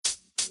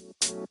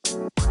Boom!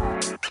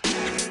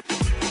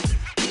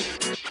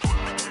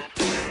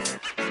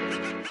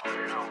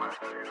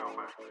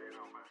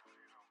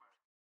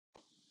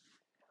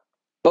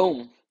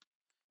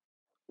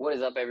 What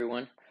is up,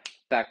 everyone?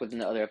 Back with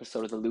another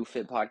episode of the Lou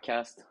Fit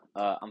podcast.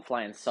 I'm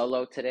flying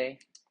solo today,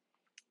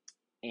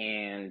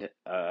 and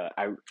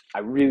I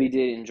really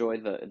did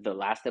enjoy the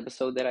last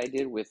episode that I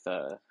did with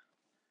one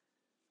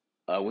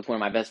of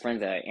my best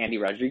friends, Andy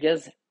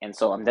Rodriguez, and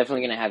so I'm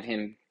definitely gonna have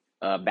him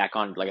back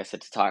on, like I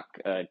said, to talk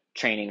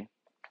training,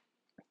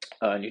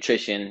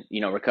 nutrition,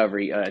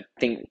 recovery,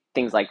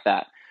 things like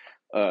that.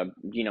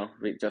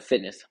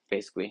 Fitness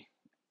basically.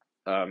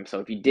 So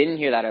if you didn't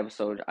hear that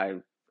episode,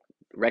 I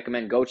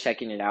recommend go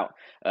checking it out.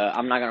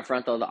 I'm not gonna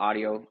front though, the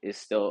audio is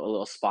still a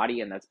little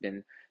spotty, and that's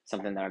been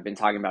something that I've been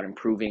talking about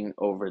improving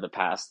over the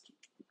past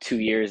 2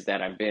 years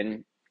that I've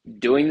been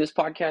doing this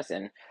podcast,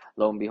 and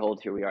lo and behold,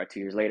 here we are 2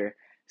 years later,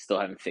 still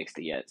haven't fixed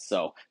it yet.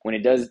 So when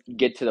it does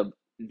get to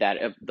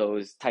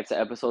those types of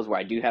episodes where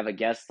I do have a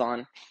guest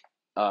on,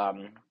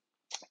 um,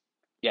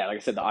 yeah, like I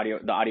said, the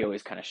audio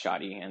is kind of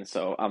shoddy, and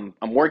so I'm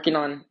working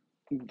on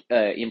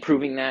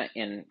improving that.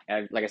 And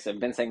like I said,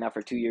 I've been saying that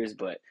for 2 years,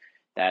 but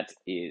that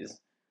is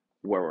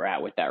where we're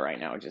at with that right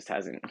now. It just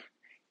hasn't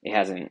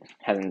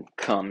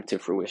come to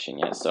fruition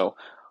yet. So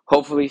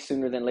hopefully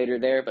sooner than later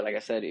there. But like I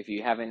said, if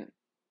you haven't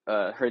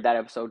heard that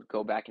episode,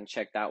 go back and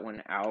check that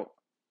one out.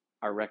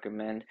 I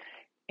recommend.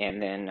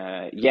 And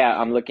then yeah,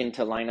 I'm looking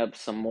to line up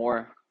some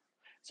more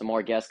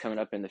guests coming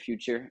up in the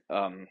future.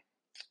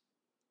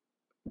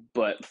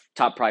 But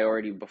top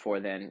priority before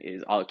then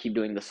is I'll keep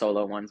doing the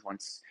solo ones.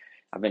 Once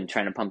I've been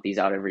trying to pump these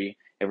out every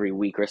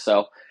week or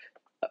so,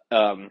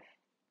 um,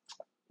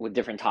 with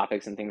different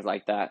topics and things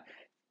like that.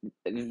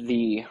 But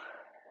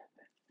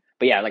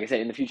yeah, like I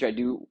said, in the future I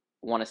do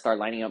want to start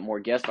lining up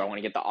more guests, but I want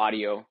to get the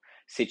audio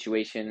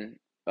situation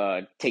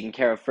taken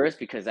care of first,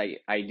 because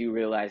I do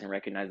realize and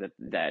recognize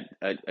that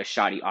a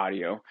shoddy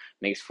audio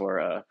makes for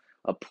a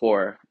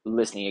poor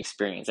listening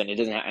experience, and it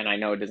doesn't and I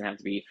know it doesn't have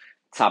to be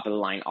top of the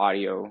line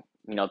audio,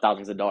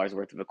 thousands of dollars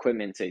worth of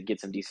equipment to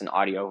get some decent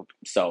audio.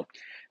 So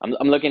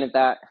I'm looking at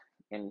that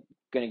and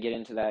gonna get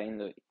into that in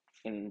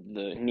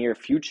the near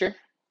future.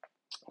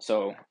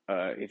 So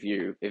if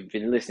you've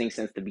been listening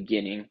since the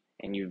beginning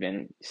and you've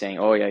been saying,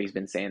 "Oh yeah, he's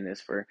been saying this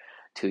for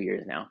 2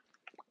 years now,"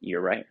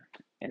 you're right.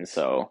 And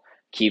so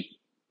keep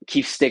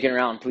sticking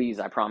around, please.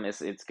 I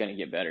promise it's gonna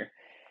get better.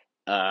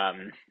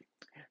 Um,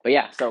 but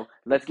yeah, so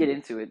let's get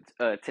into it.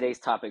 Today's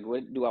topic.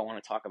 What do I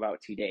want to talk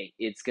about today?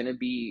 It's gonna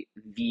be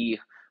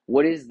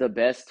what is the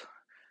best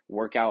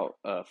workout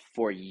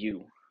for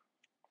you,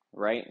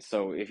 right?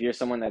 So if you're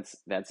someone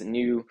that's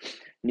new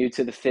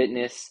to the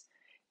fitness,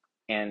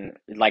 and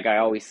like I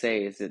always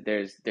say, is that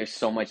there's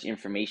so much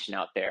information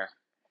out there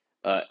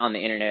on the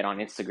internet, on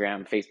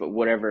Instagram, Facebook,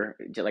 whatever.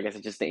 Like I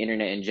said, just the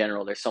internet in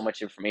general. There's so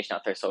much information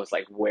out there, so it's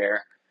like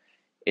where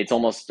it's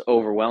almost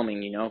overwhelming,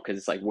 because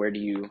it's like where do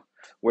you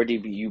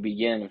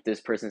begin if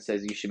this person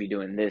says you should be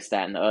doing this,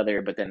 that, and the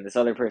other, but then this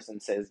other person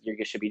says you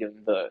should be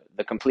doing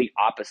the complete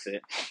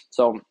opposite.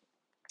 So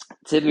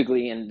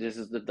typically, and this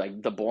is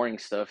the boring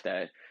stuff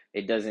that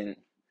it doesn't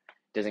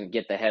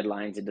get the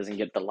headlines, it doesn't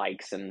get the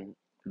likes and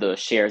the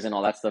shares and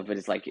all that stuff, but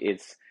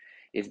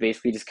it's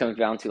basically just comes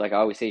down to, like I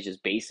always say,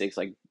 just basics,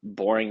 like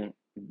boring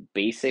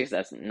basics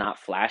that's not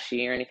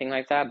flashy or anything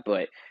like that,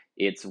 but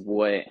it's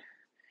what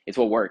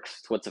works,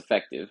 it's what's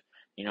effective.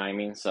 You know what I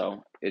mean?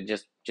 So it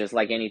just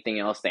like anything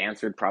else, the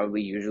answer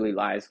probably usually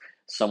lies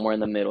somewhere in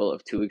the middle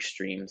of two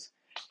extremes.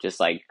 Just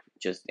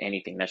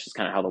anything. That's just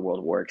kind of how the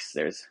world works.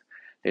 There's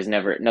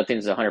never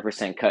nothing's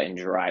 100% cut and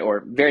dry,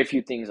 or very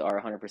few things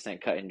are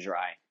 100% cut and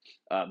dry.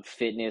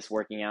 Fitness,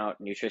 working out,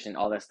 nutrition,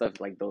 all that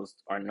stuff, like those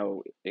are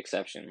no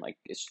exception. Like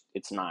it's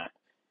not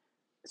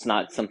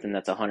something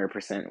that's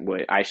 100%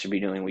 what I should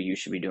be doing, what you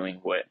should be doing,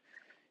 what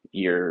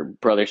your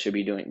brother should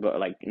be doing, but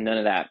like none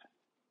of that.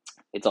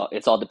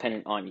 It's all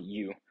dependent on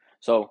you.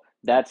 So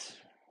that's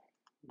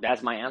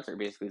my answer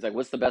basically. It's like,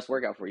 what's the best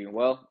workout for you?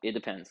 Well, it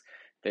depends.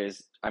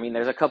 There's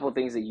a couple of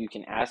things that you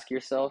can ask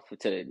yourself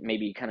to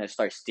maybe kind of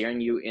start steering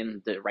you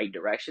in the right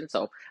direction.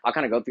 So I'll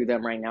kind of go through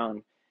them right now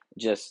and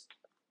just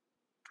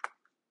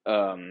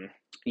um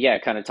yeah,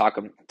 kind of talk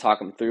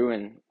them through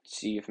and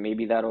see if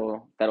maybe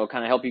that'll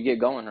kind of help you get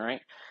going,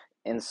 right?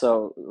 And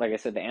so, like I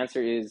said, the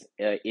answer is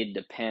it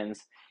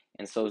depends.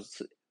 And so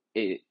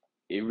it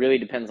it really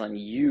depends on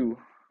you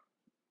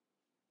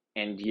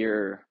and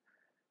your,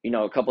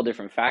 a couple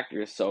different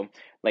factors. So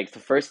like the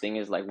first thing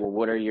is like, well,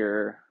 what are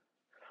your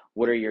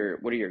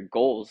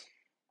goals,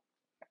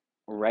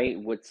 right?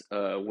 What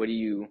do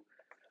you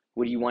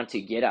want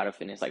to get out of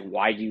fitness? Like,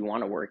 why do you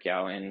want to work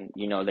out? And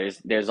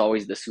there's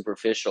always the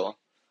superficial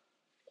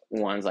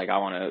ones, like I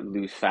want to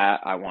lose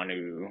fat, I want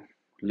to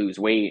lose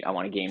weight, I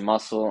want to gain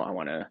muscle, I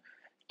want to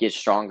get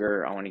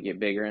stronger, I want to get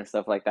bigger and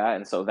stuff like that.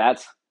 And so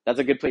that's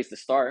a good place to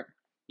start.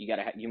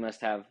 You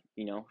must have,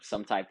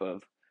 some type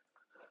of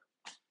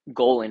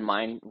goal in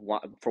mind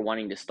for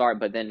wanting to start.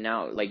 But then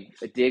now, like,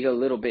 dig a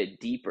little bit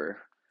deeper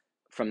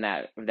from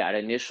that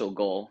initial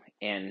goal,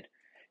 and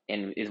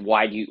and is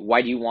why do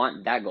you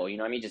want that goal? You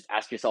know what I mean? Just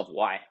ask yourself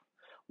why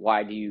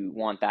do you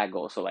want that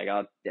goal? So like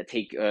I'll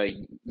take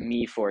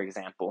me for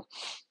example,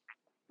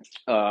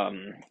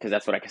 because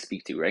that's what I can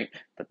speak to, right?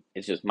 But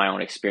it's just my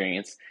own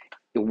experience.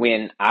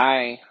 When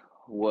I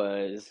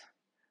was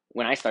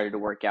when I started to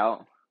work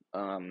out,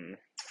 um,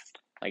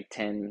 like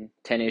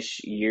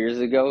 10-ish years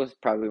ago is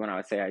probably when I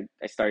would say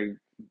I started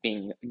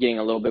getting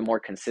a little bit more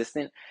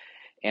consistent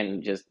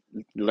and just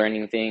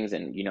learning things,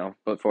 and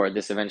before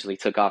this eventually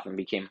took off and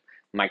became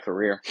my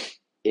career.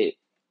 it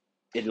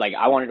it like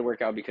I wanted to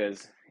work out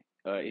because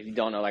if you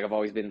don't know, like I've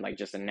always been like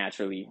just a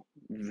naturally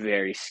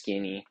very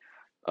skinny,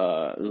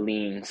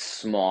 lean,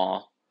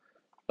 small,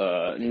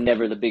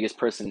 never the biggest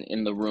person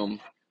in the room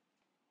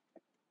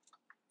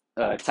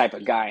type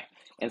of guy.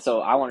 And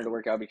so I wanted to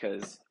work out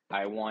because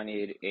I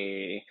wanted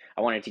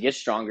to get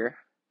stronger.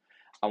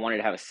 I wanted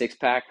to have a six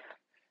pack.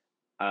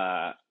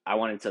 I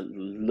wanted to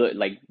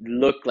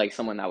look like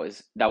someone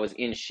that was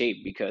in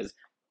shape, because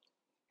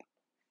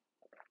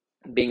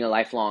being a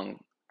lifelong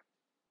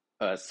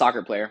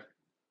soccer player,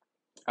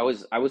 I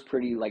was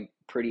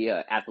pretty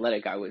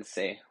athletic, I would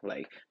say.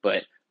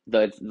 But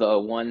the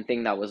one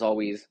thing that was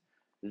always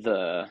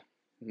the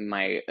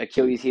my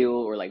Achilles heel,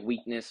 or like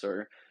weakness,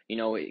 or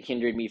it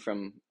hindered me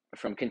from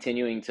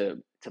continuing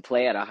to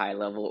play at a high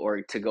level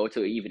or to go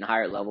to an even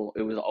higher level.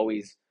 It was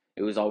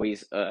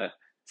always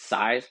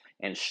size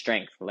and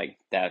strength, like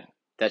that.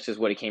 That's just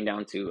what it came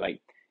down to,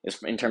 like,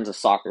 is in terms of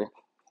soccer.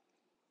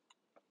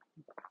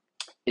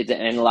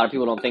 And a lot of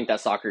people don't think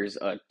that soccer is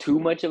too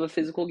much of a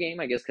physical game,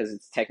 I guess, because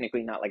it's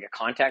technically not like a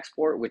contact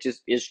sport, which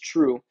is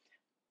true.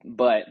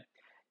 But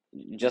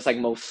just like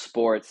most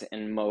sports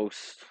and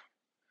most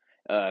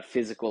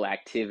physical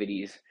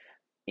activities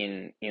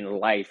in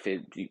life,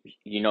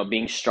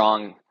 being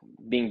strong,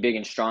 being big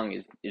and strong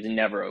is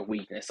never a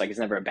weakness. Like, it's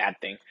never a bad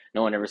thing.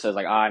 No one ever says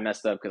like, I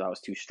messed up because I was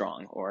too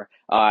strong, or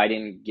I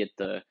didn't get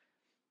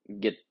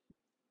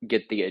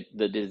get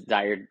the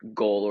desired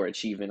goal or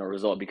achievement or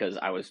result because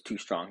I was too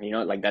strong.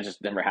 Like, that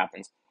just never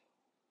happens.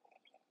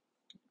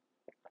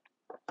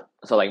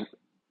 So like,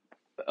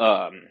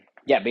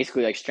 yeah,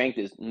 basically, like, strength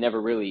is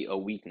never really a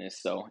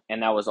weakness. So,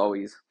 and that was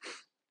always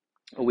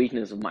a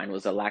weakness of mine,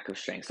 was a lack of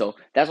strength. So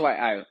that's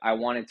why I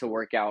wanted to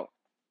work out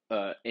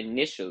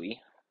initially,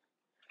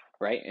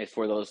 right? It's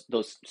for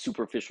those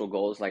superficial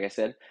goals, like I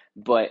said.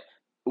 But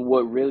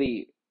what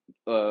really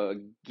uh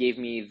gave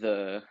me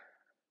the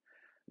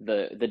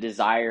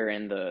desire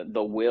and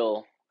the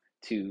will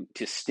to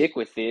stick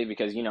with it,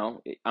 because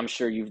I'm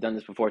sure you've done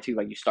this before too.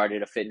 Like, you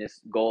started a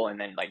fitness goal, and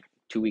then like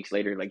 2 weeks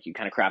later, like, you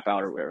kind of crap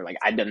out or whatever. Like,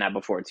 I've done that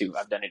before too.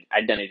 I've done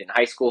it in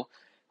high school.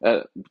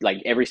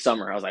 Like, every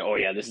summer I was like, oh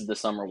yeah, this is the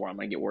summer where I'm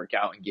gonna get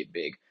workout and get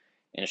big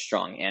and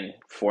strong. And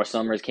 4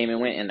 summers came and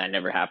went, and that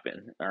never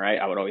happened. All right,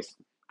 I would always,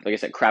 like I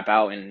said, crap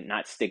out and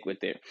not stick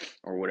with it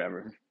or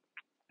whatever.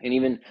 And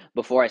even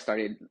before I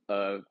started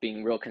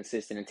being real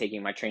consistent and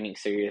taking my training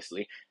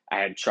seriously, I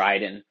had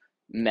tried and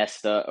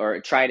messed up, or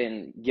tried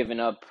and given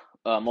up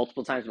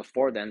multiple times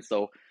before then.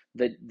 So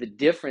the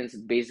difference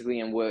basically,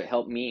 and what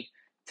helped me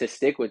to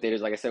stick with it,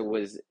 is, like I said,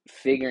 was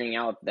figuring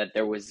out that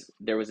there was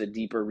a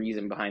deeper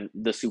reason behind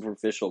the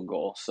superficial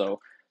goal. So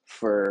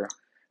for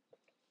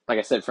like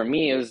I said, for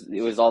me,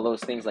 it was all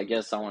those things. Like,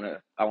 yes, I want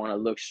to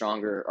look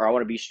stronger, or I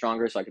want to be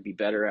stronger so I could be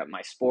better at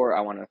my sport.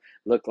 I want to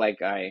look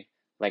like I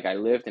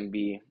lived, and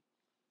be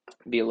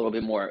a little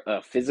bit more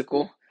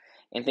physical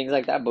and things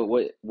like that. But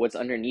what's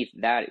underneath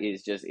that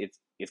is just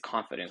it's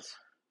confidence,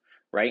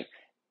 right?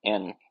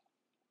 And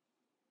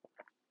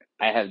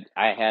I had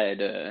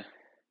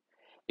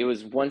it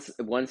was once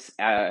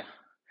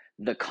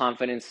the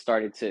confidence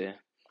started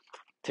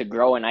to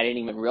grow, and I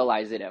didn't even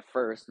realize it at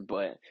first.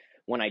 But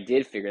when I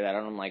did figure that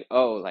out, I'm like,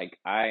 oh, like,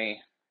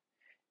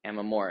 am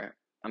a more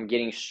I'm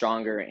getting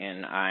stronger,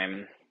 and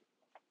I'm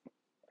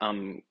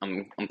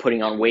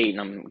putting on weight, and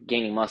I'm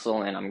gaining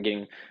muscle, and I'm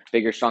getting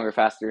bigger, stronger,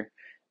 faster,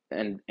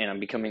 and I'm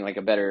becoming like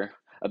a better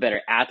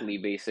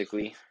athlete,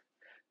 basically.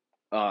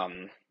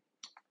 Um,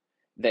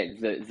 that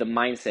the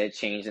mindset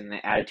changed and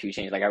the attitude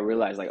changed. Like, I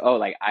realized, like, oh,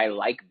 like, I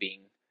like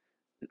being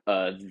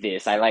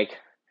this. I like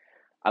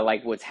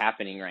what's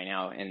happening right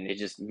now, and it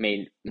just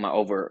made my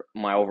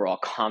overall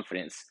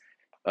confidence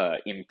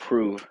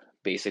improve.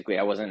 Basically,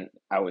 I wasn't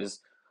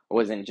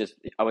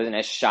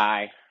as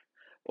shy,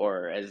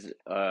 or as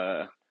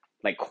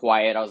like,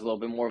 quiet. I was a little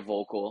bit more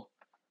vocal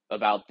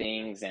about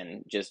things,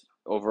 and just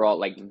overall,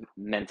 like,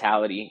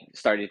 mentality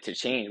started to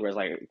change. Whereas,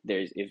 like,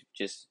 there's if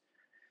just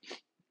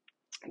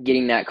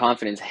getting that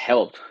confidence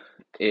helped.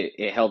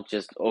 It helped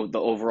just the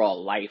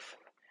overall life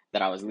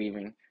that I was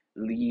leading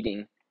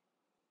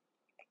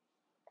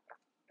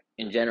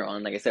in general.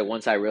 And like I said,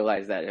 once I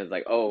realized that, it was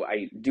like, oh,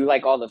 I do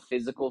like all the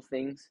physical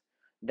things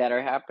that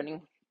are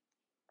happening,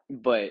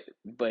 but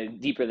even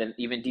deeper than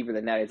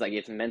that, it's like,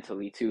 it's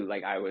mentally too.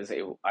 Like, I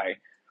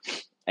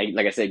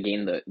like I said,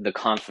 gained the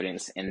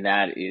confidence, and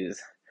that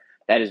is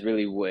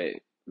really what,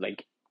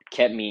 like,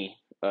 kept me.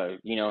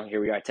 Here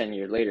we are, 10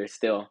 years later,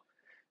 still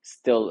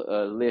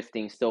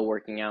lifting, still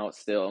working out,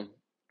 still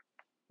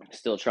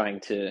trying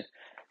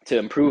to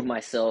improve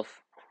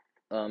myself,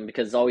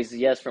 because it's always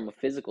yes from a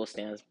physical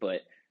stance,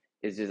 but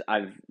it's just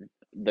I've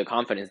the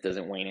confidence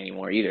doesn't wane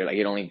anymore either. Like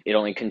it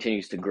only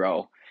continues to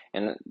grow,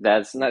 and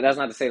that's not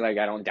to say like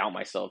I don't doubt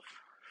myself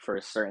for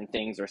certain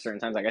things or certain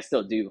times. Like I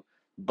still do,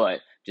 but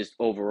just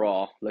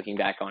overall looking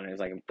back on it is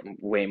like I'm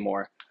way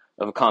more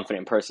of a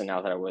confident person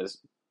now than I was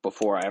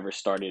before I ever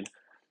started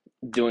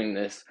doing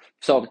this.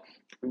 So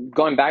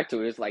going back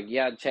to it, it's like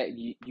yeah,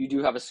 you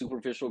do have a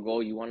superficial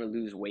goal. You want to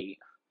lose weight,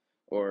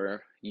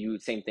 or you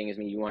same thing as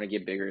me, you want to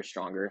get bigger,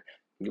 stronger,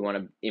 you want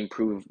to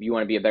improve, you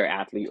want to be a better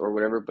athlete or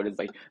whatever, but it's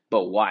like,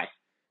 but why?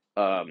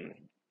 um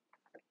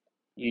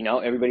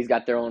everybody's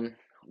got their own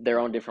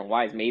different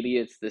whys. Maybe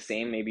it's the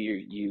same. Maybe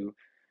you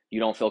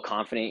don't feel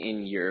confident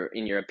in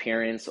your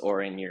appearance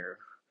or in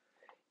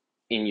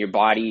your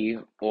body,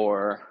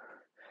 or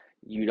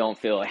you don't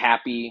feel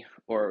happy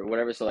or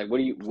whatever. So like what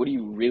are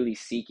you really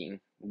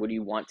seeking? What do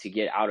you want to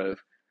get out of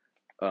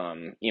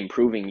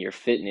improving your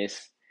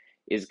fitness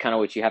is kind of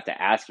what you have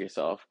to ask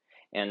yourself.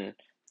 And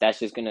that's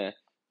just gonna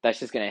that's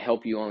just gonna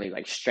help you only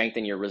like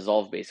strengthen your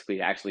resolve basically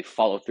to actually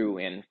follow through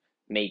and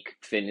make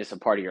fitness a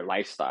part of your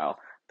lifestyle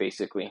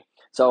basically.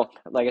 So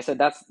like I said,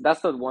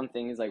 that's the one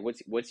thing is like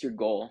what's your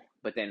goal,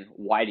 but then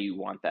why do you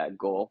want that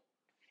goal?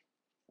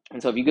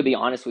 And so if you could be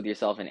honest with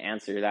yourself and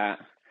answer that,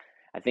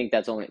 I think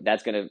that's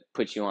gonna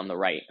put you on the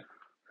right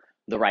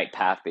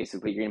path.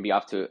 Basically you're going to be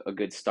off to a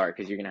good start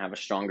because you're going to have a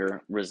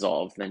stronger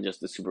resolve than just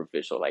the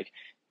superficial. Like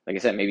I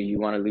said, maybe you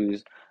want to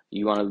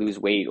lose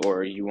weight,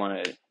 or you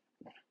want to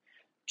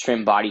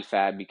trim body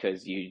fat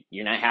because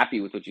you're not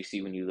happy with what you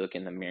see when you look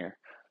in the mirror.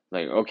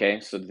 Like okay,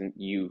 so then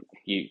you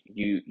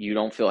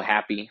don't feel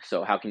happy,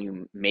 so how can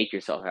you make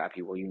yourself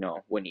happy? Well, you know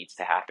what needs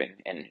to happen,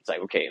 and it's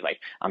like okay, like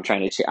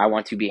I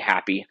want to be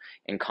happy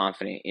and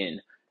confident in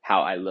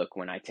how I look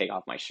when I take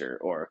off my shirt,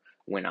 or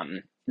when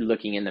I'm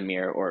looking in the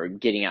mirror or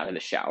getting out of the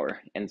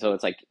shower. And so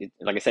it's like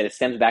I said, it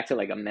stems back to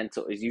like a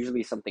mental, it's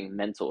usually something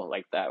mental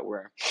like that,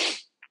 where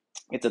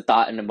it's a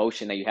thought and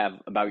emotion that you have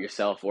about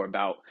yourself or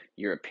about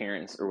your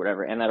appearance or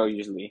whatever, and that'll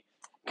usually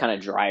kind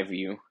of drive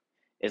you.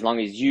 As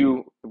long as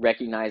you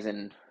recognize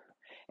and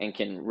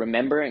can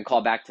remember and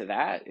call back to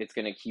that, it's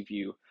going to keep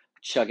you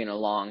chugging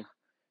along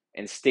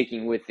and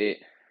sticking with it.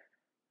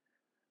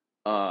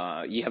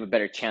 You have a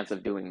better chance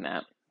of doing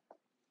that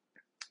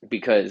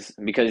because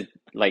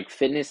like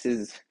fitness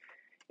is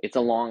it's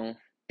a long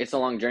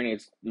journey.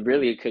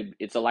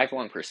 It's a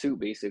lifelong pursuit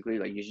basically.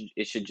 Like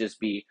it should just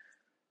be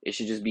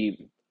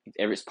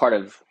it's part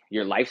of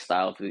your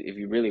lifestyle if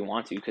you really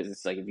want to, because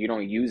it's like if you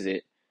don't use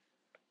it,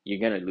 you're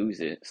gonna lose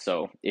it.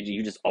 So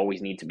you just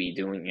always need to be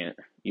doing it.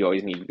 You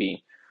always need to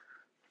be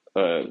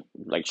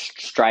like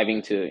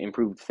striving to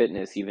improve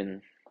fitness,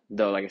 even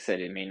though like I said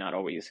it's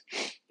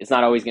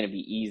not always going to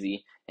be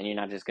easy, and you're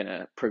not just going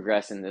to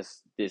progress in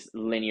this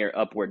linear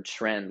upward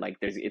trend. Like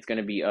it's going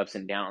to be ups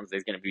and downs.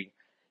 There's going to be,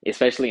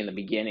 especially in the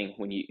beginning,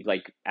 when you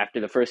like after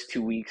the first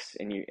 2 weeks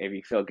and if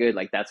you feel good,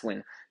 like that's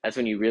when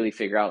you really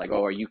figure out like,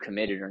 oh, are you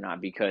committed or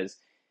not? Because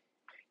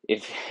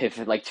if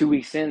like 2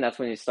 weeks in, that's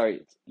when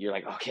you're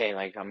like, okay,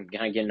 like I'm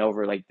kind of getting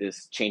over like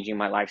this changing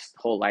my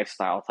whole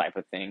lifestyle type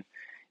of thing.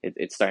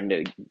 It's starting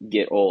to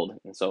get old,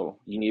 and so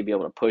you need to be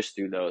able to push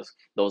through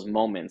those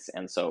moments.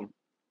 And so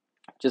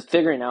just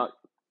figuring out,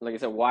 like I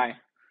said, why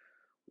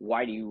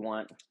do you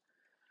want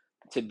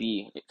to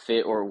be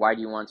fit, or why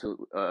do you want to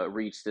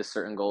reach this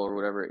certain goal or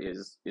whatever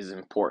is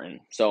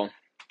important. So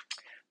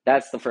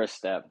that's the first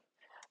step.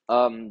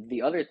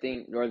 The other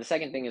thing, or the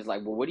second thing, is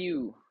like, well,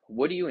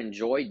 what do you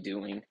enjoy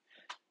doing?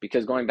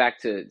 Because going back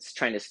to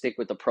trying to stick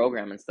with the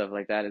program and stuff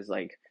like that is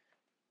like,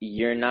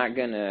 you're not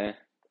gonna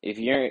if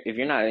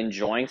you're not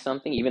enjoying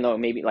something, even though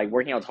maybe like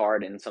working out's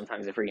hard and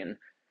sometimes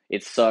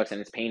it sucks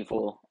and it's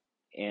painful,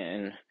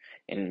 and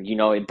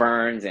it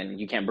burns and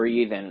you can't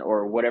breathe, and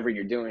or whatever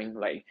you're doing,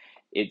 like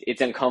it's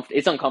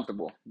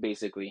uncomfortable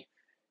basically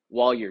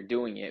while you're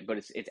doing it, but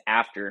it's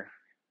after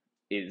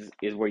is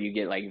where you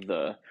get like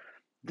the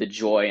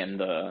joy and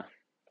the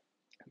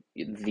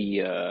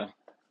uh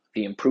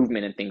the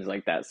improvement and things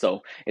like that.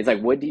 So it's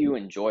like, what do you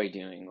enjoy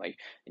doing? Like,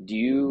 do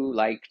you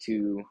like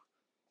to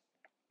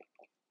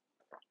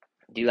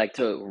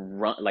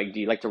run? Like, do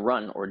you like to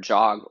run or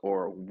jog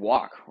or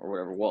walk or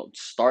whatever? Well,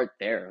 start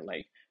there.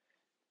 Like,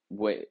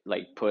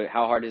 put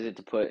how hard is it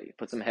to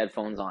put some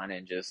headphones on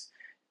and just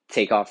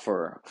take off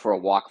for a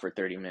walk for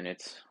 30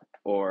 minutes,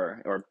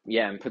 or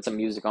yeah, and put some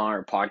music on, or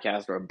a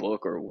podcast or a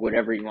book or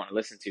whatever you want to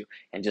listen to,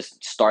 and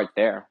just start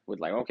there with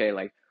like, okay,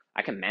 like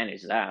I can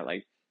manage that.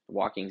 Like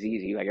walking's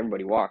easy. Like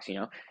everybody walks,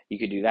 you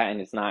could do that,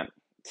 and it's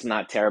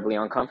not terribly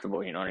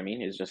uncomfortable. You know what I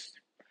mean? It's just,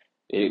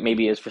 it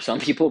maybe is for some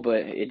people, but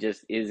it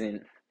just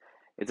isn't.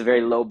 It's a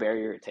very low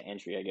barrier to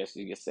entry, I guess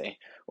you could say.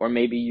 Or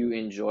maybe you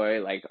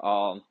enjoy like,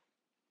 I'll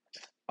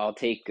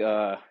take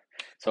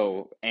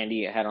so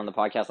Andy had on the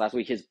podcast last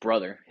week, his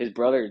brother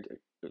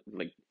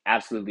like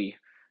absolutely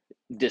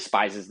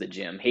despises the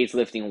gym, hates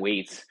lifting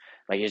weights.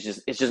 Like it's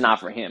just not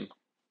for him.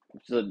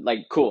 So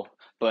like cool.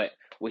 But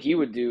what he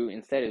would do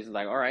instead is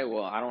like, all right,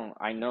 well,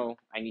 I know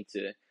I need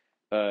to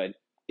uh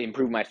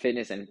improve my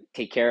fitness and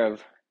take care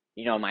of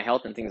my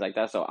health and things like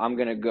that. So I'm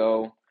gonna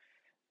go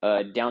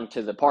down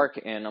to the park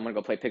and I'm gonna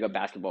go play pickup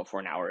basketball for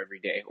an hour every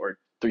day or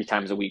 3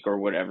 times a week or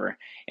whatever.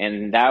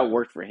 And that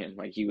worked for him.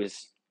 Like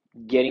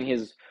getting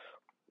his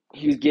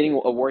he was getting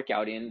a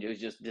workout in. It was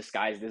just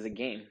disguised as a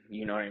game.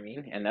 You know what I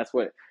mean? And that's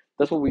what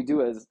we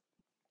do as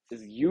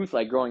youth,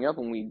 like growing up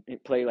when we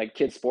play like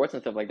kids sports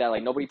and stuff like that.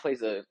 Like nobody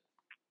plays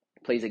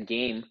a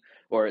game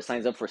or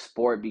signs up for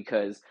sport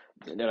because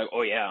they're like,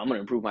 oh yeah, I'm gonna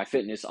improve my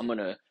fitness. I'm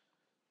gonna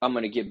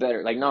get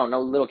better. Like no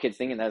little kids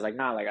thinking that. It's like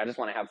nah, like I just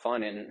want to have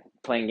fun and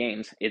playing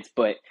games.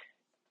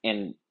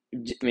 And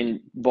I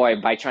mean,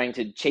 boy, by trying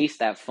to chase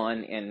that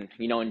fun and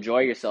enjoy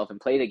yourself and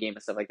play the game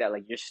and stuff like that,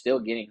 like you're still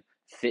getting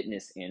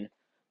fitness in,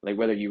 like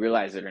whether you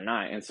realize it or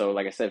not. And so,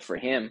 like I said, for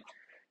him,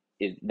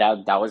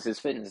 that was his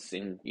fitness.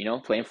 And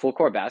playing full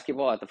court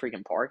basketball at the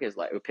freaking park is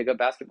like pick up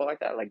basketball like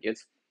that. Like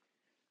it's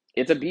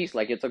a beast.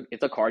 Like it's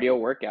a cardio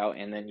workout,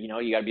 and then you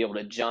got to be able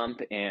to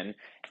jump and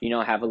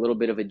have a little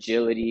bit of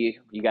agility.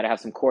 You got to have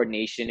some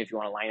coordination if you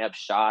want to line up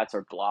shots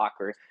or block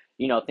or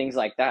things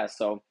like that.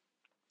 So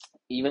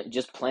even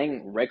just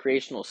playing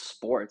recreational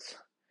sports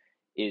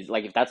is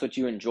like if that's what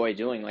you enjoy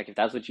doing, like if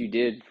that's what you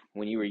did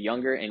when you were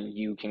younger and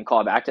you can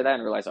call back to that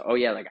and realize, oh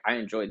yeah, like I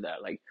enjoyed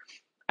that, like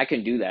I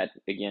can do that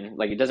again.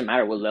 Like it doesn't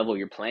matter what level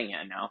you're playing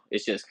at now.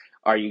 It's just,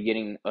 are you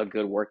getting a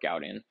good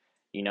workout in,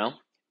 you know?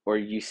 Or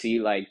you see,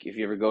 like if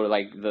you ever go to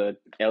like the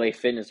LA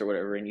Fitness or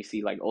whatever and you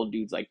see like old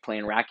dudes like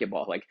playing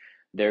racquetball, like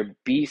they're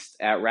beasts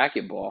at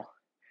racquetball,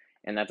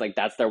 and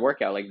that's their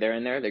workout. Like they're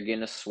in there, they're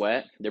getting a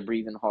sweat, they're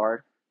breathing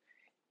hard,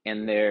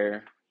 and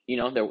they're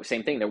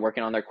same thing. They're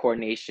working on their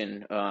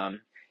coordination,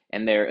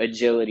 and their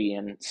agility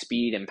and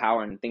speed and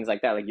power and things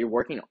like that. Like you're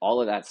working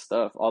all of that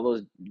stuff, all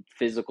those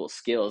physical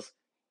skills,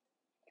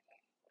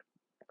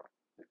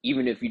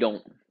 even if you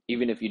don't,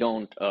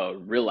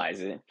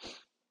 realize it.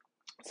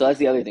 So that's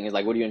the other thing is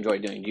like, what do you enjoy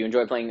doing? Do you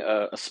enjoy playing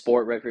a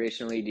sport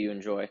recreationally? Do you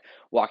enjoy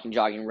walking,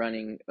 jogging,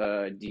 running?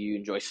 Do you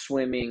enjoy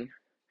swimming?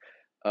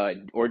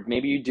 Or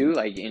maybe you do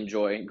like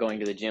enjoy going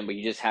to the gym, but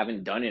you just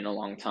haven't done it in a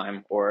long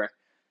time, or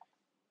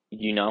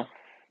you know,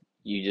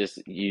 you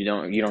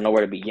don't know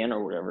where to begin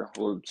or whatever.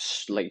 Well,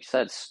 like you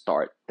said,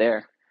 start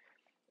there.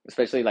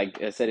 Especially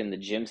like I said in the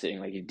gym setting,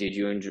 like do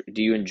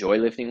you enjoy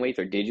lifting weights,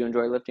 or did you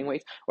enjoy lifting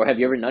weights, or have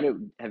you ever done it?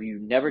 Have you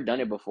never done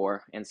it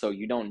before, and so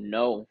you don't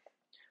know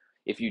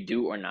if you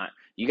do or not.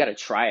 You got to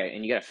try it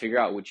and you got to figure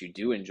out what you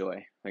do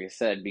enjoy. Like I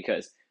said,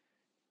 because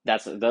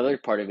that's the other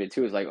part of it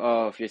too. Is like,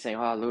 oh, if you're saying,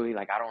 oh, Louis,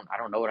 like I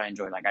don't know what I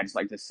enjoy. Like I just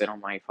like to sit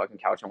on my fucking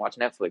couch and watch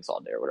Netflix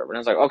all day or whatever. And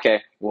it's like,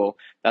 okay, well,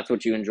 that's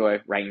what you enjoy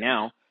right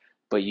now.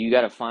 But you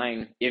got to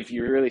find, if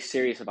you're really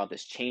serious about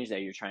this change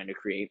that you're trying to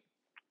create,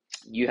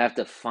 you have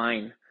to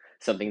find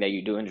something that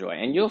you do enjoy,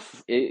 and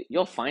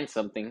you'll find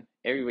something.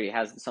 Everybody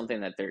has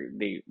something that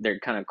they're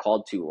kind of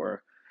called to,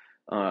 or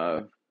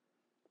uh,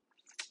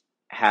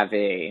 have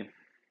a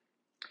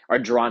are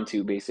drawn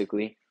to,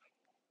 basically,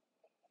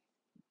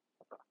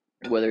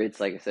 whether it's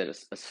like I said,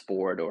 a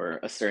sport or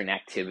a certain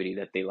activity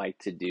that they like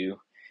to do.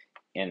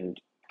 And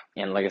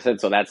and like I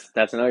said, so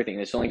that's another thing.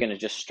 It's only going to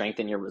just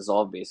strengthen your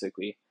resolve,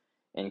 basically,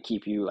 and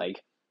keep you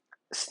like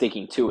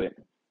sticking to it.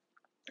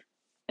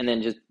 And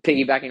then just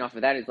piggybacking off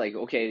of that is like,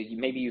 okay,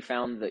 maybe you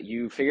found that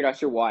you figured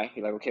out your why.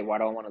 You're like, okay, why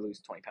do I want to lose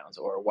 20 pounds,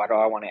 or why do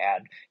I want to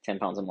add 10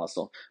 pounds of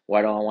muscle?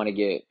 Why do I want to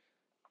get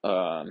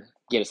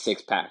a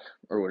six pack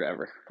or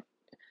whatever?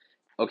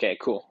 Okay,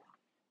 cool.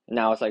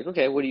 Now it's like,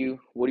 okay, what do you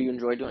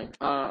enjoy doing?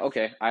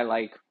 Okay, I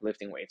like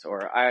lifting weights,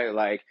 or I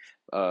like,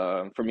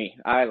 for me,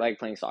 I like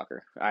playing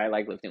soccer. I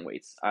like lifting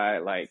weights. I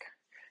like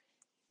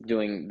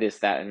doing this,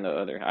 that, and the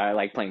other. I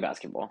like playing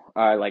basketball.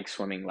 I like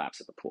swimming laps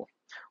at the pool.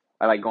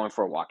 I like going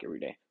for a walk every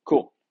day.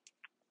 Cool.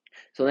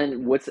 So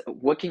then,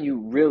 what can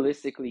you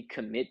realistically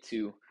commit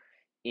to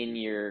in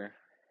your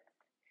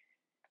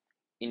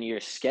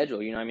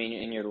schedule? You know what I mean,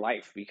 in your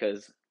life,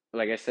 because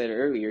like I said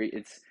earlier,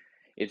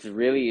 it's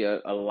really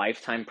a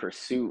lifetime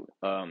pursuit.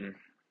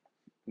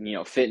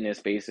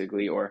 Fitness,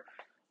 basically, or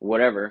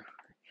whatever.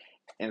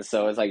 And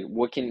so it's like,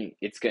 what can you,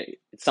 it's good.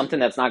 It's something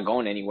that's not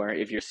going anywhere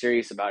if you're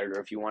serious about it, or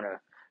if you want to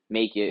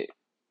make it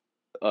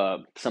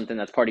something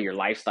that's part of your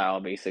lifestyle,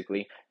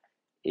 basically,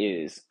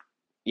 is,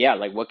 yeah,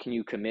 like what can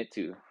you commit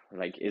to?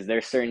 Like, is there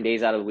certain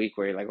days out of the week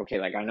where you're like, okay,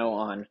 like I know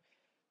on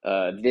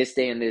this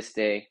day and this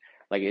day,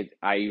 like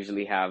I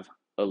usually have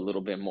a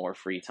little bit more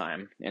free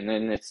time, and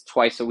then it's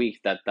twice a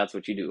week that's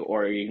what you do,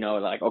 or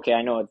like, okay,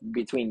 I know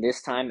between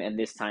this time and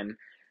this time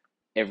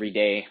every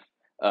day,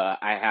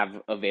 I have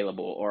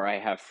available or I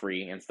have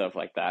free and stuff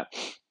like that,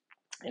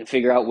 and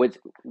figure out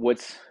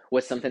what's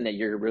something that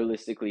you're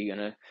realistically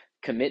gonna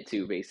commit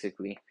to,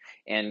 basically.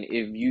 And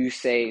if you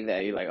say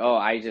that you're like, oh,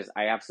 I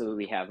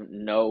absolutely have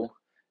no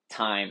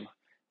time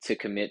to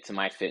commit to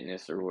my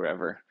fitness or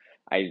whatever,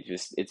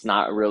 it's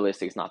not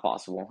realistic, it's not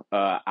possible.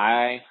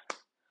 I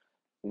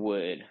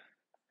would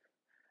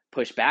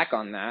push back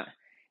on that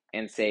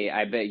and say,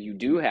 I bet you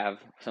do have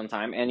some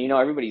time. And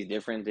everybody's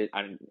different.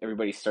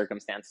 Everybody's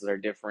circumstances are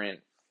different.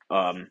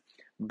 Um,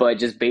 but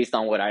just based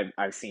on what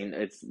I've seen,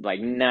 it's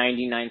like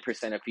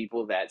 99% of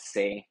people that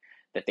say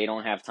that they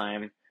don't have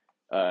time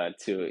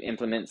to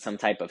implement some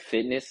type of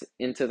fitness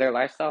into their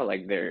lifestyle,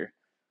 like they're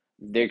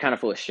kind of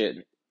full of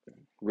shit,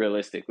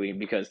 realistically,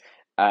 because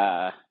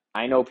uh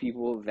I know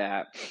people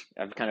that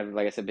I've kind of,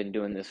 like I said, been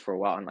doing this for a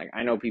while, and like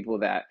I know people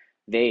that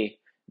they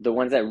the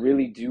ones that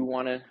really do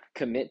want to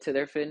commit to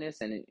their fitness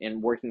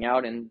and working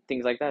out and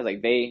things like that,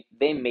 like they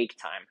make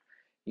time.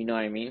 You know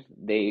what I mean?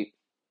 They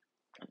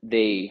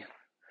they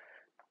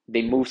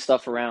move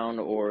stuff around,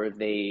 or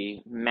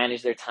they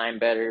manage their time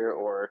better,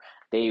 or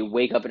they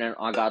wake up in an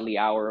ungodly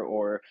hour,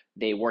 or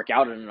they work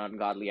out in an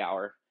ungodly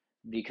hour,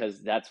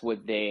 because that's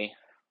what they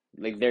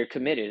like, they're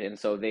committed, and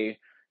so they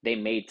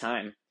made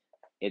time.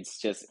 It's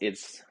just,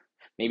 it's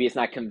maybe it's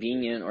not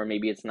convenient, or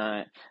maybe it's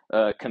not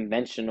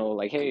conventional,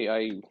 like, hey,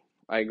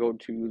 I go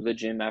to the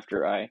gym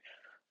after I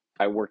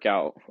work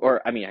out, or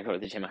I mean, I go to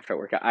the gym after I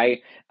work out.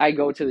 I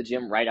go to the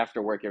gym right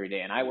after work every day,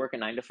 and I work a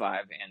 9 to 5,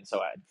 and so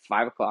at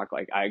 5 o'clock,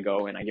 like I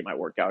go and I get my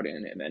workout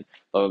in, and then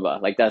blah blah blah.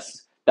 Like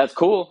that's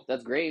cool,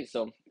 that's great,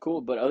 so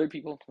cool. But other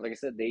people, like I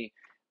said,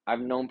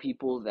 I've known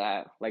people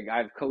that, like,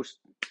 I've coached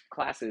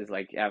classes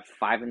like at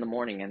 5 in the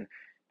morning, and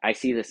I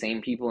see the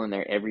same people in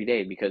there every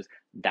day, because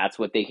that's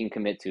what they can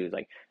commit to.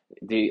 Like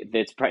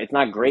it's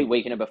not great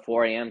waking up at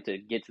 4 a.m. to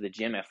get to the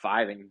gym at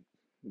 5, and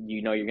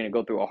you're gonna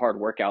go through a hard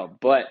workout,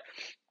 but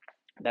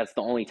that's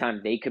the only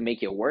time they can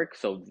make it work.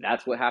 So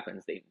that's what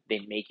happens. They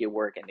make it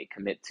work, and they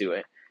commit to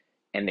it,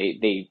 and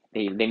they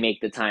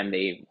make the time.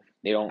 They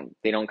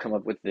don't come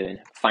up with the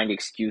find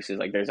excuses.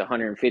 Like, there's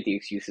 150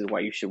 excuses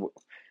why you should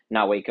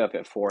not wake up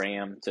at 4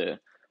 a.m. to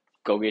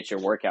go get your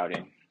workout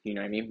in. You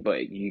know what I mean?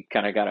 But you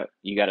kind of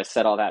gotta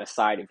set all that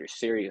aside if you're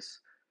serious,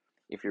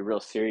 if you're real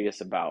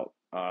serious about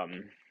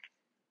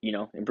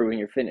improving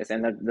your fitness.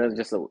 And that's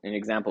just an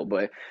example.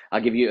 But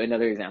I'll give you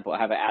another example. I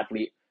have an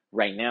athlete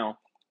right now,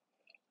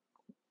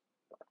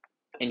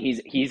 and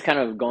he's kind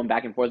of going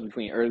back and forth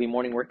between early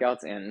morning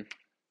workouts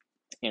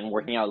and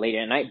working out late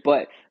at night.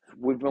 But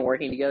we've been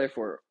working together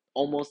for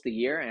almost a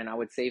year, and I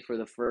would say for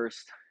the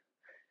first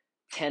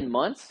 10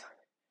 months,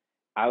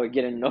 I would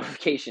get a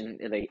notification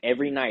like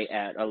every night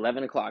at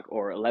 11 o'clock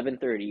or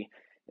 11:30,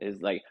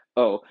 is like,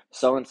 oh,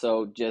 so and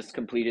so just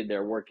completed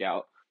their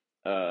workout,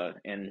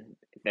 and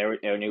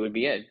it would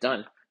be it,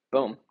 done,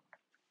 boom,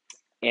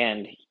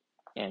 and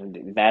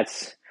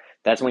that's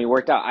when he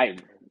worked out.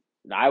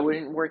 I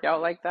wouldn't work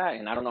out like that,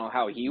 and I don't know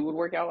how he would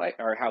work out, like,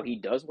 or how he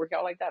does work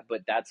out like that.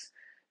 But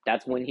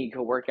that's when he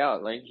could work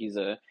out. Like,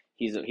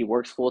 he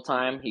works full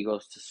time. He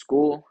goes to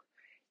school.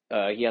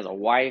 He has a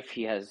wife.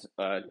 He has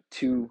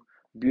two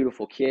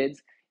beautiful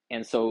kids,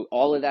 and so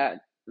all of that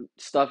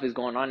stuff is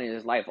going on in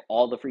his life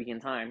all the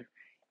freaking time.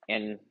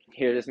 And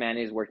here this man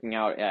is working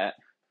out at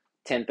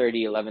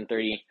 10:30,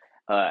 11:30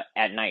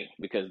 at night,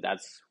 because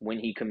that's when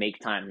he can make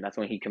time. That's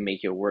when he can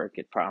make it work.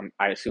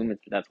 I assume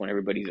that's when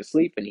everybody's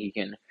asleep, and he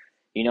can,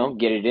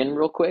 get it in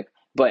real quick.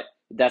 But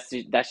that's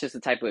just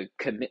the type of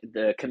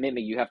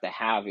commitment you have to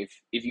have if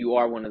you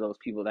are one of those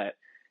people that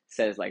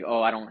says, like,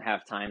 oh, I don't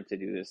have time to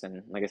do this.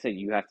 And like I said,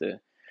 you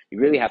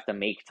really have to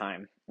make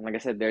time. And like I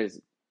said,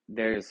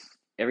 there's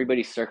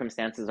everybody's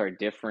circumstances are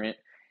different,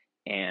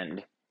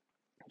 and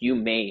you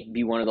may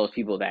be one of those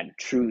people that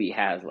truly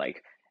has,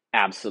 like,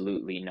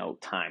 absolutely no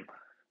time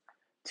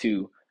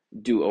to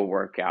do a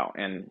workout.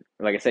 And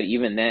like I said,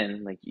 even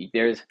then, like,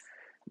 there's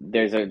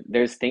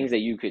things that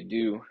you could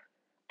do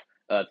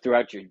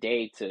throughout your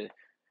day to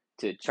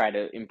try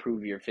to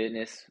improve your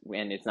fitness,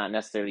 and it's not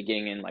necessarily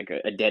getting in like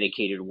a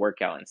dedicated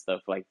workout and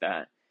stuff like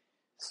that.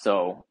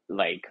 So,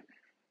 like,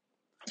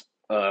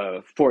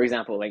 for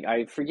example, like,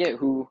 I forget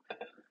who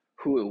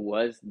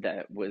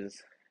it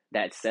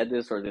that said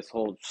this, or this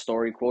whole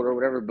story quote or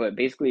whatever, but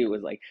basically it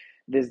was like,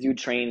 this dude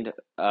trained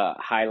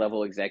high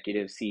level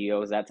executives,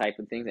 CEOs, that type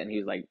of things, and he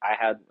was like, I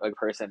had a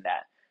person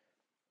that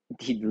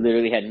he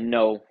literally had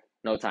no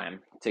time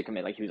to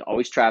commit. Like, he was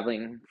always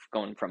traveling,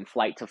 going from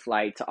flight to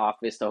flight, to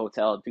office to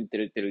hotel,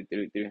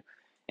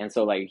 and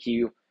so, like,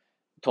 he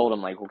told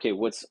him, like, okay,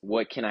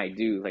 what can I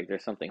do? Like,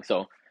 there's something.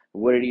 So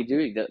what did he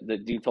do? The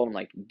dude told him,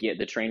 like,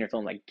 the trainer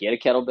told him, like, get a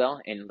kettlebell,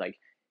 and, like,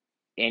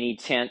 any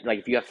chance, like,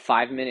 if you have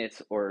 5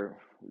 minutes or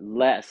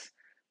less,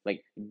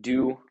 like,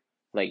 do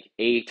like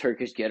a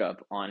Turkish get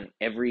up on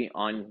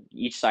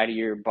each side of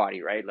your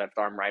body, right, left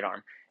arm, right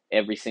arm,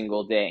 every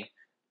single day.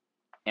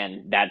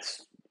 And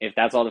that's if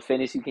that's all the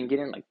fitness you can get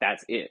in, like,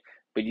 that's it.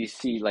 But you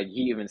see, like,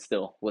 he even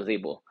still was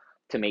able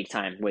to make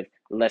time with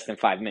less than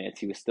 5 minutes.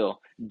 He was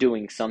still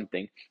doing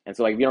something. And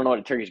so, like, if you don't know what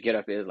a Turkish get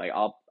up is, like,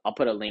 I'll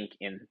put a link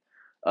in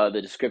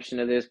the description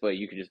of this, but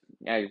you could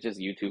just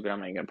YouTube it. I'm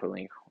not even gonna put a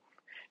link.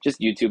 Just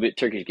YouTube it,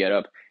 Turkish get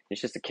up.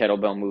 It's just a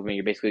kettlebell movement.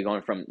 You're basically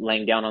going from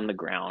laying down on the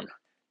ground,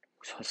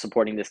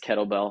 supporting this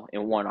kettlebell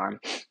in one arm,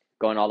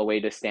 going all the way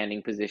to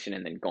standing position,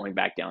 and then going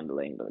back down to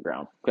laying on the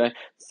ground. Okay,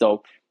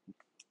 so,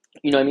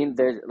 you know what I mean.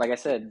 There's, like I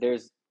said,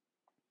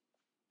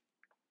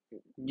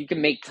 you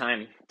can make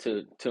time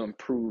to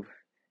improve.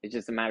 It's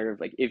just a matter of,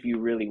 like, if you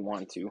really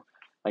want to.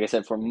 Like I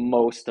said, for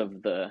most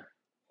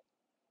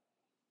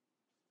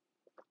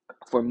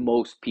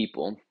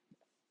people,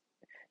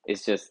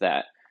 it's just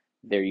that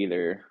they're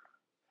either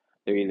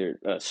they're either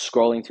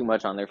scrolling too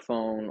much on their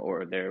phone,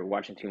 or they're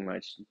watching too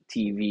much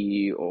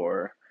TV,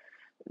 or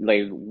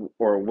like,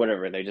 or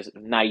whatever. They're just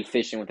not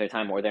efficient with their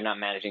time, or they're not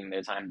managing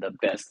their time the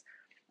best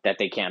that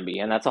they can be.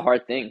 And that's a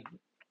hard thing.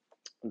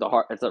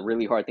 It's a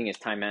really hard thing, is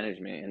time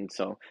management. And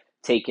so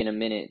taking a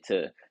minute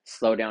to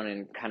slow down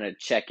and kind of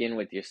check in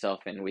with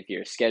yourself and with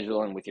your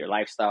schedule and with your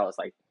lifestyle, is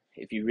like,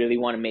 if you really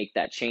want to make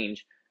that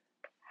change,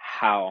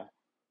 how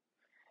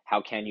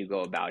can you go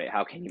about it?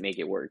 How can you make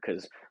it work?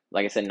 Because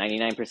like I said,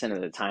 99%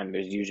 of the time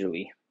there's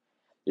usually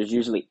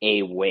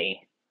a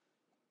way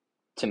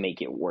to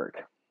make it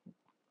work.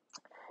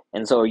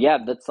 And so yeah,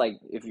 that's like,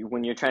 if you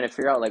when you're trying to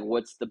figure out like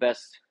what's the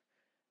best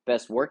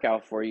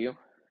workout for you,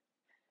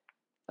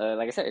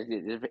 like I said,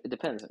 it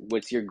depends.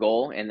 What's your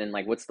goal, and then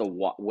like what's the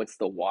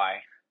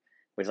why?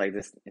 Which, like,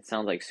 this, it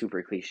sounds like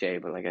super cliche,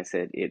 but like I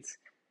said,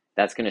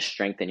 that's going to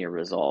strengthen your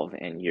resolve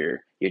and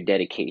your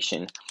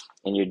dedication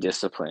and your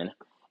discipline.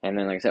 And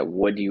then like I said,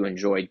 what do you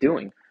enjoy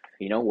doing?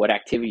 What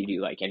activity do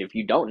you like? And if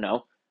you don't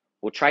know,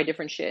 well, try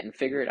different shit and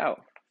figure it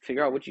out.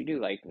 Figure out what you do.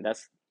 Like,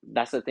 that's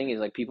the thing, is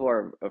like, people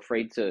are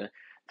afraid to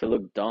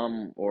look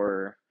dumb,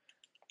 or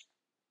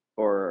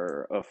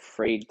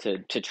afraid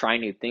to try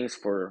new things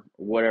for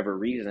whatever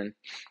reason.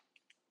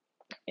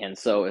 And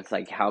so it's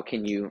like, how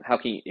can you,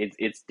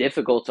 it's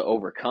difficult to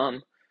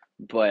overcome,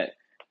 but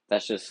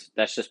that's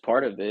just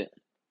part of it.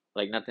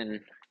 Like, nothing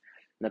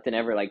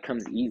ever like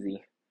comes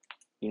easy.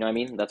 You know what I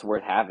mean? That's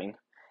worth having.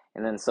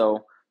 And then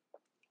so,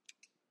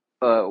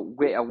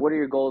 wait, what are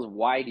your goals?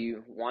 Why do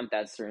you want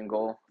that certain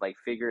goal? Like,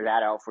 figure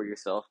that out for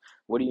yourself.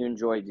 What do you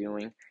enjoy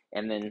doing?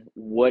 And then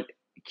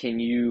can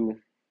you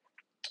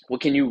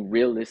what can you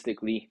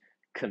realistically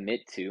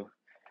commit to?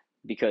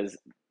 Because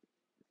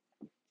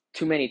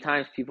too many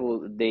times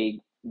people, they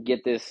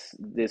get this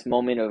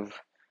moment of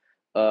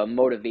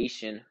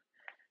motivation.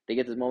 They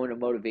get this moment of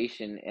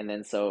motivation, and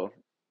then so,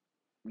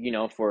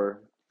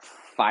 for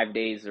 5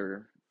 days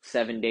or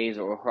 7 days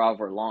or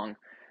however long,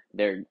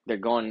 they're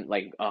going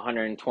like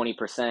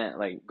 120%,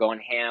 like going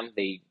ham.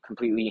 They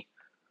completely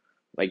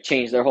like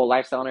change their whole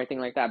lifestyle and everything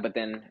like that. But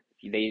then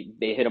they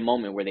hit a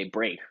moment where they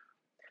break,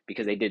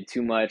 because they did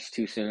too much,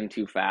 too soon,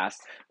 too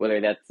fast. Whether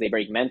that's they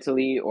break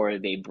mentally, or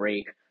they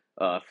break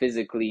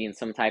physically in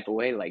some type of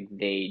way. Like,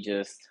 they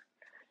just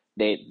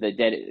the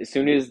dead as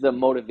soon as the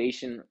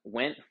motivation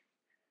went,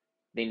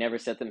 they never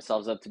set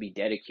themselves up to be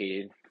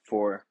dedicated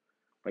for,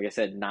 like I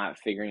said, not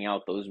figuring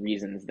out those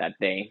reasons that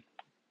they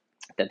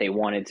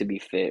wanted to be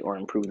fit, or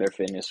improve their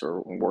fitness,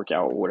 or work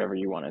out, or whatever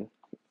you want to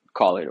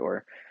call it,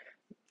 or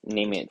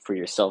name it for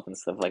yourself and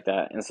stuff like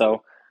that. And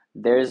so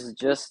there's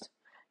just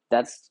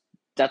that's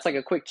that's like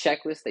a quick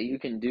checklist that you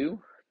can do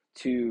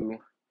to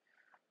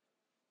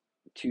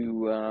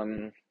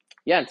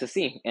yeah, to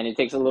see. And it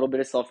takes a little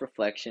bit of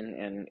self-reflection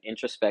and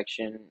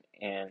introspection,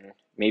 and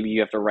maybe you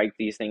have to write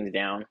these things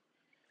down,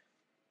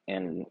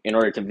 and in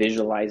order to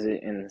visualize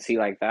it and see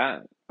like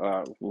that,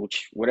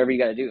 which, whatever you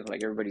got to do.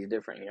 Like, everybody's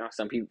different.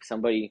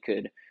 Somebody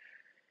could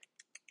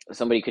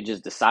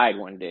just decide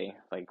one day,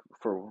 like,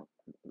 for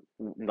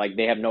like,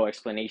 they have no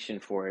explanation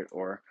for it,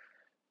 or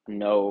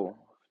no,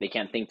 they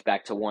can't think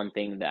back to one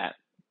thing that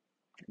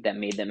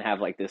made them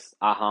have like this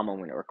aha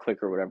moment or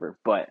click or whatever.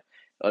 But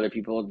other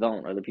people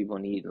don't. Other people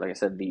need, like I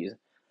said, these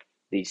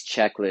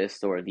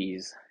checklists, or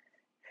these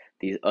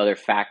other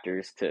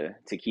factors to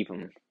keep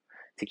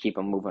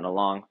them moving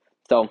along.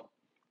 So,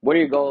 what are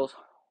your goals?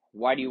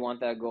 Why do you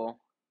want that goal?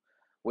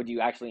 What do you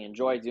actually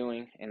enjoy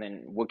doing? And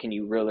then, what can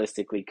you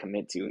realistically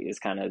commit to? Is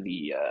kind of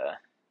the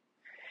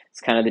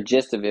it's kind of the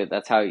gist of it.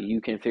 That's how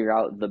you can figure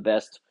out the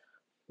best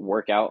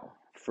workout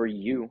for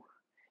you,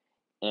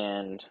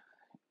 and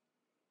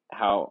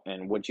how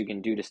and what you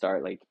can do to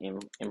start like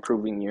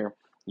improving your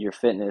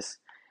fitness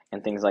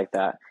and things like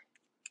that.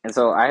 And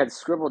so I had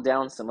scribbled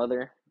down some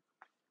other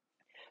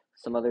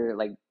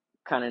like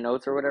kind of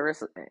notes or whatever.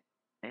 So,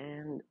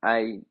 and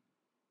I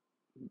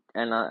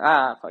and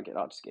fuck it,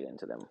 I'll just get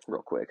into them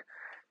real quick.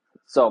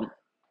 So,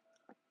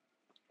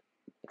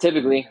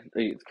 typically,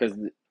 because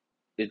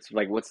it's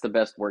like, what's the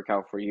best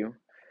workout for you?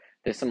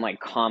 There's some like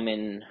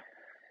common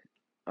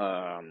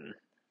um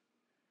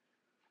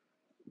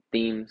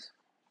themes,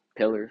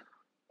 pillars,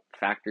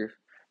 factors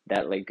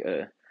that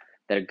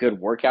that a good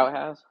workout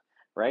has,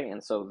 right?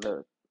 And so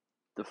the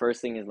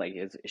first thing is like,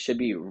 it should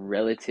be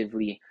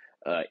relatively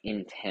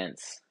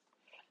intense.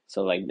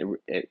 So like,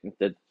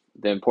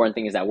 the important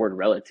thing is that word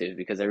relative,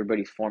 because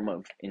everybody's form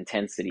of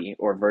intensity,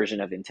 or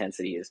version of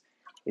intensity,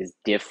 is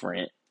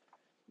different.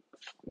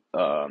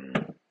 Um,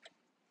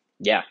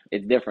 yeah,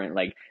 it's different.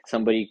 Like,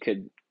 somebody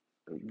could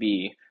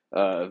be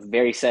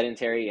very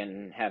sedentary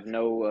and have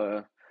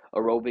no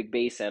aerobic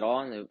base at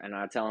all, and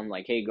I tell them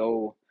like, hey,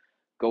 go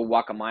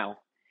walk a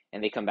mile,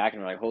 and they come back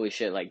and they're like, holy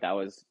shit, like,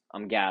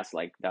 I'm gassed,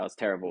 like, that was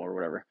terrible, or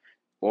whatever.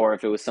 Or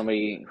if it was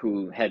somebody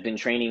who had been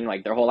training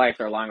like their whole life,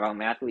 they're a long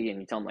arm athlete, and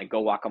you tell them like,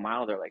 go walk a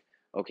mile, they're like,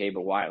 okay,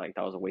 but why? Like,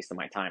 that was a waste of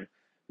my time,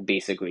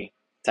 basically,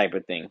 type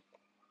of thing.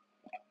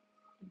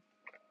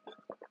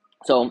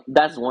 So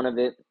that's one of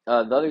it. The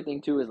other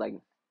thing too is like,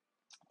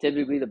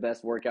 typically the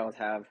best workouts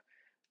have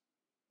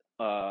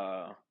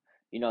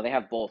they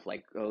have both.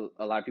 Like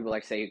a lot of people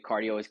like say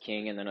cardio is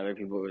king, and then other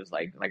people was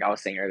like I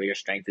was saying earlier,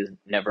 strength is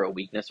never a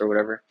weakness or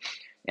whatever.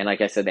 And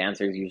like I said, the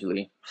answer is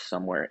usually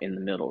somewhere in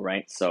the middle,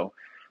 right? So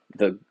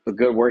a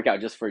good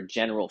workout just for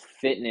general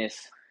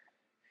fitness,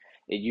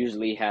 it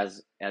usually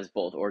has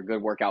both, or a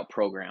good workout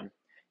program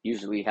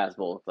usually has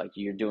both. Like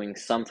you're doing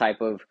some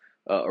type of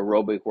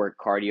aerobic work,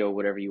 cardio,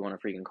 whatever you want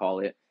to freaking call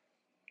it,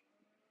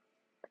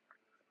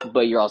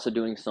 but you're also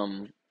doing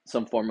some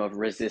form of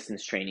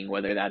resistance training,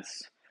 whether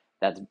that's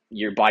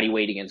your body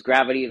weight against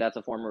gravity. That's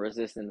a form of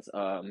resistance.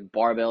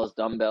 Barbells,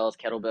 dumbbells,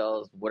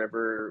 kettlebells,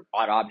 whatever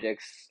odd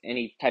objects,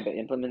 any type of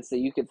implements that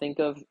you could think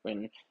of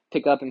and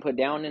pick up and put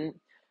down and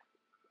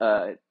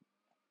uh,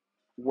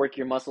 work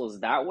your muscles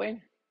that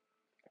way.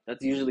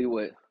 That's usually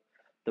what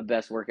the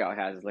best workout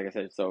has. Like I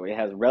said, so it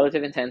has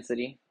relative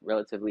intensity,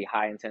 relatively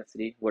high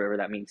intensity, whatever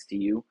that means to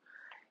you,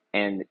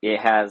 and it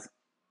has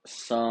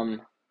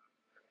some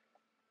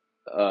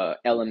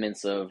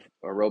elements of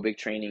aerobic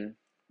training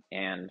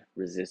and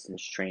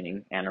resistance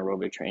training,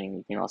 anaerobic training.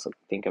 You can also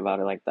think about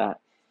it like that.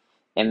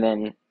 And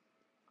then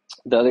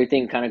the other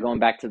thing, kind of going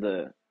back to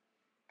the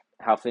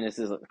how fitness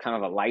is kind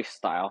of a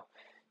lifestyle,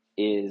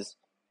 is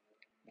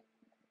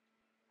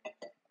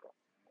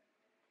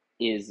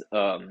is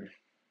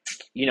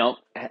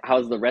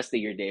how's the rest of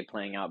your day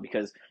playing out?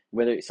 Because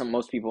whether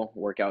most people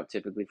work out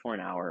typically for an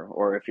hour,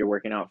 or if you're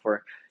working out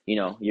for,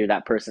 you're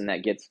that person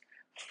that gets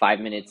 5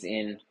 minutes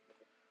in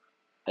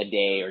a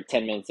day, or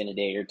 10 minutes in a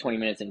day, or 20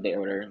 minutes in a day,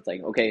 or whatever. It's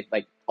like, okay,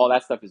 like all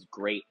that stuff is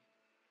great.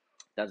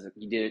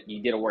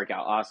 You did a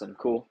workout, awesome,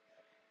 cool.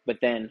 But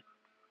then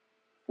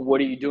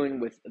what are you doing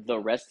with the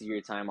rest of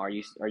your time? Are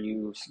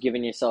you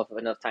giving yourself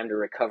enough time to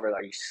recover?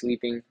 Are you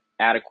sleeping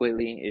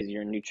adequately? Is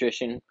your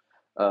nutrition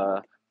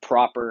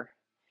proper,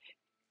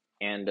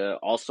 and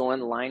also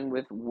in line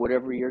with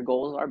whatever your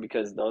goals are?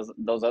 Because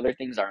those other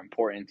things are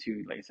important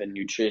too. Like I said,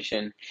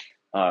 nutrition,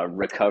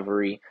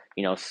 recovery,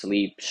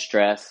 sleep,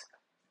 stress,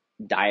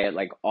 diet,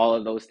 like all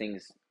of those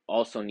things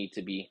also need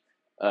to be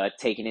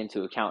taken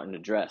into account and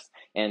addressed.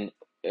 And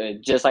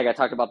just like I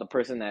talked about the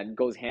person that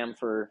goes ham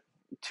for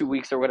 2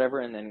 weeks or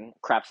whatever and then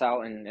craps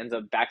out and ends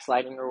up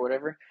backsliding or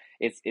whatever,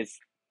 it's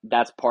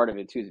that's part of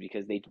it too, is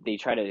because they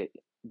try to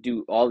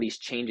do all these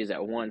changes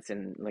at once,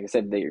 and like I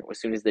said, as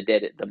soon as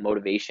the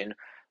motivation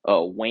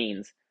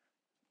wanes,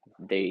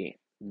 they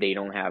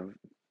don't have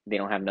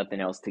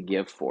nothing else to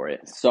give for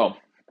it. So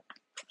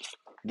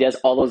yes,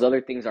 all those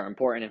other things are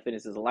important, and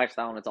fitness is a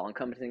lifestyle, and it's all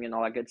encompassing and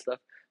all that good stuff.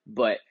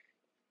 But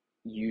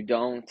you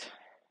don't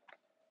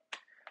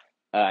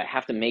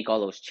have to make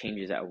all those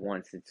changes at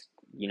once. It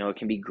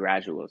can be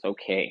gradual. It's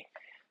okay,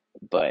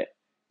 but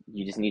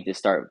you just need to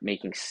start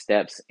making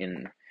steps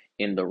in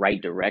the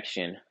right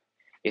direction.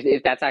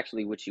 If that's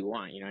actually what you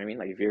want, you know what I mean?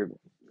 Like if you're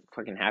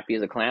fucking happy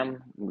as a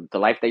clam with the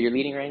life that you're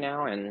leading right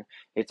now, and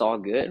it's all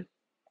good,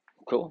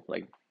 cool.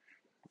 Like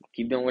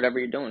keep doing whatever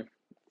you're doing.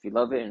 If you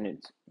love it and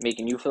it's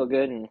making you feel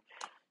good and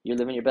you're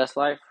living your best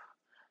life,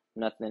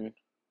 nothing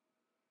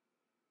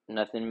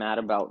mad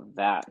about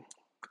that.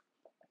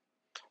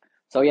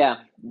 So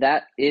yeah,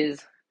 that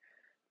is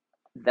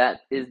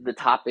the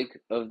topic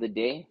of the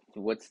day.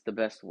 What's the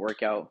best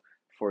workout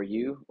for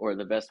you, or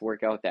the best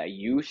workout that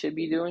you should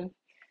be doing?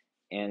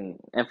 And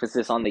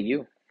emphasis on the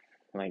you.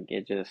 Like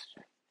it just,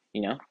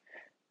 you know,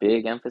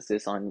 big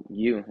emphasis on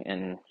you.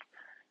 And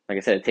like I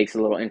said, it takes a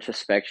little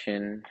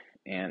introspection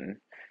and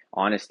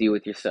honesty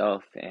with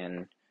yourself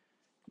and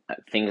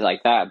things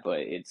like that.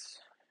 But if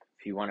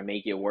you want to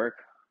make it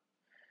work,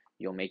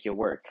 you'll make it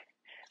work.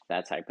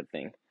 That type of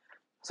thing.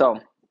 So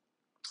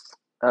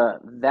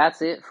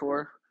that's it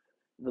for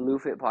the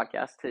LuFit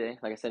podcast today.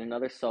 Like I said,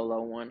 another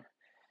solo one.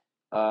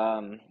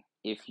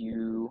 If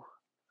you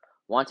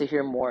want to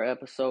hear more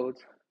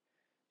episodes,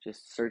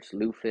 just search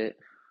LuFit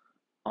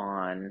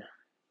on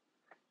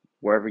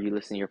wherever you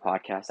listen to your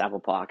podcast, Apple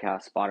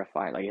Podcasts,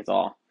 Spotify. Like it's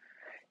all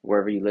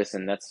wherever you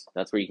listen. That's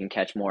where you can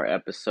catch more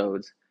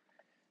episodes.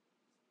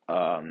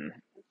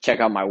 Check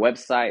out my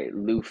website,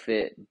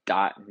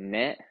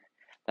 lufit.net.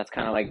 That's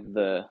kind of like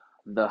the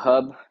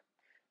hub.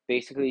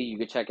 Basically, you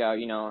could check out,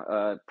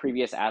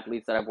 previous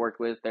athletes that I've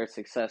worked with, their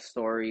success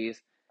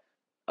stories.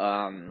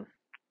 Um,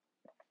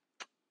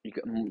 you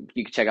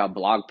could check out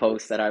blog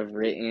posts that I've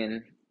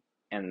written,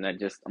 and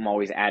I'm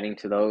always adding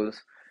to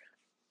those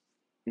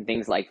and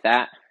things like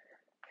that.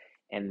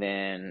 And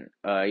then,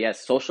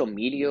 social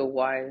media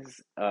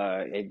wise,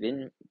 it's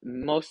been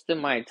most of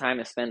my time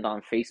is spent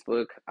on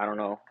Facebook. I don't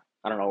know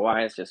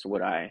why. It's just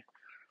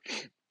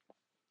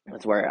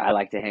that's where I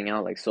like to hang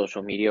out. Like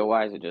social media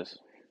wise, I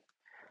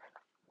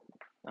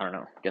don't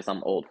know. I guess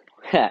I'm old,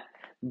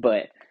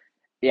 but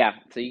yeah.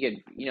 So you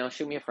could,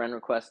 shoot me a friend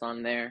request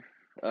on there,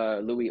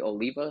 Louis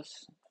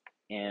Olivas,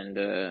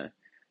 and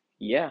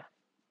yeah,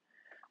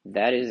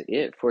 that is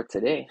it for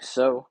today.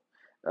 So,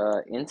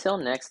 until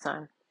next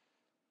time,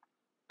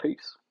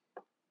 peace.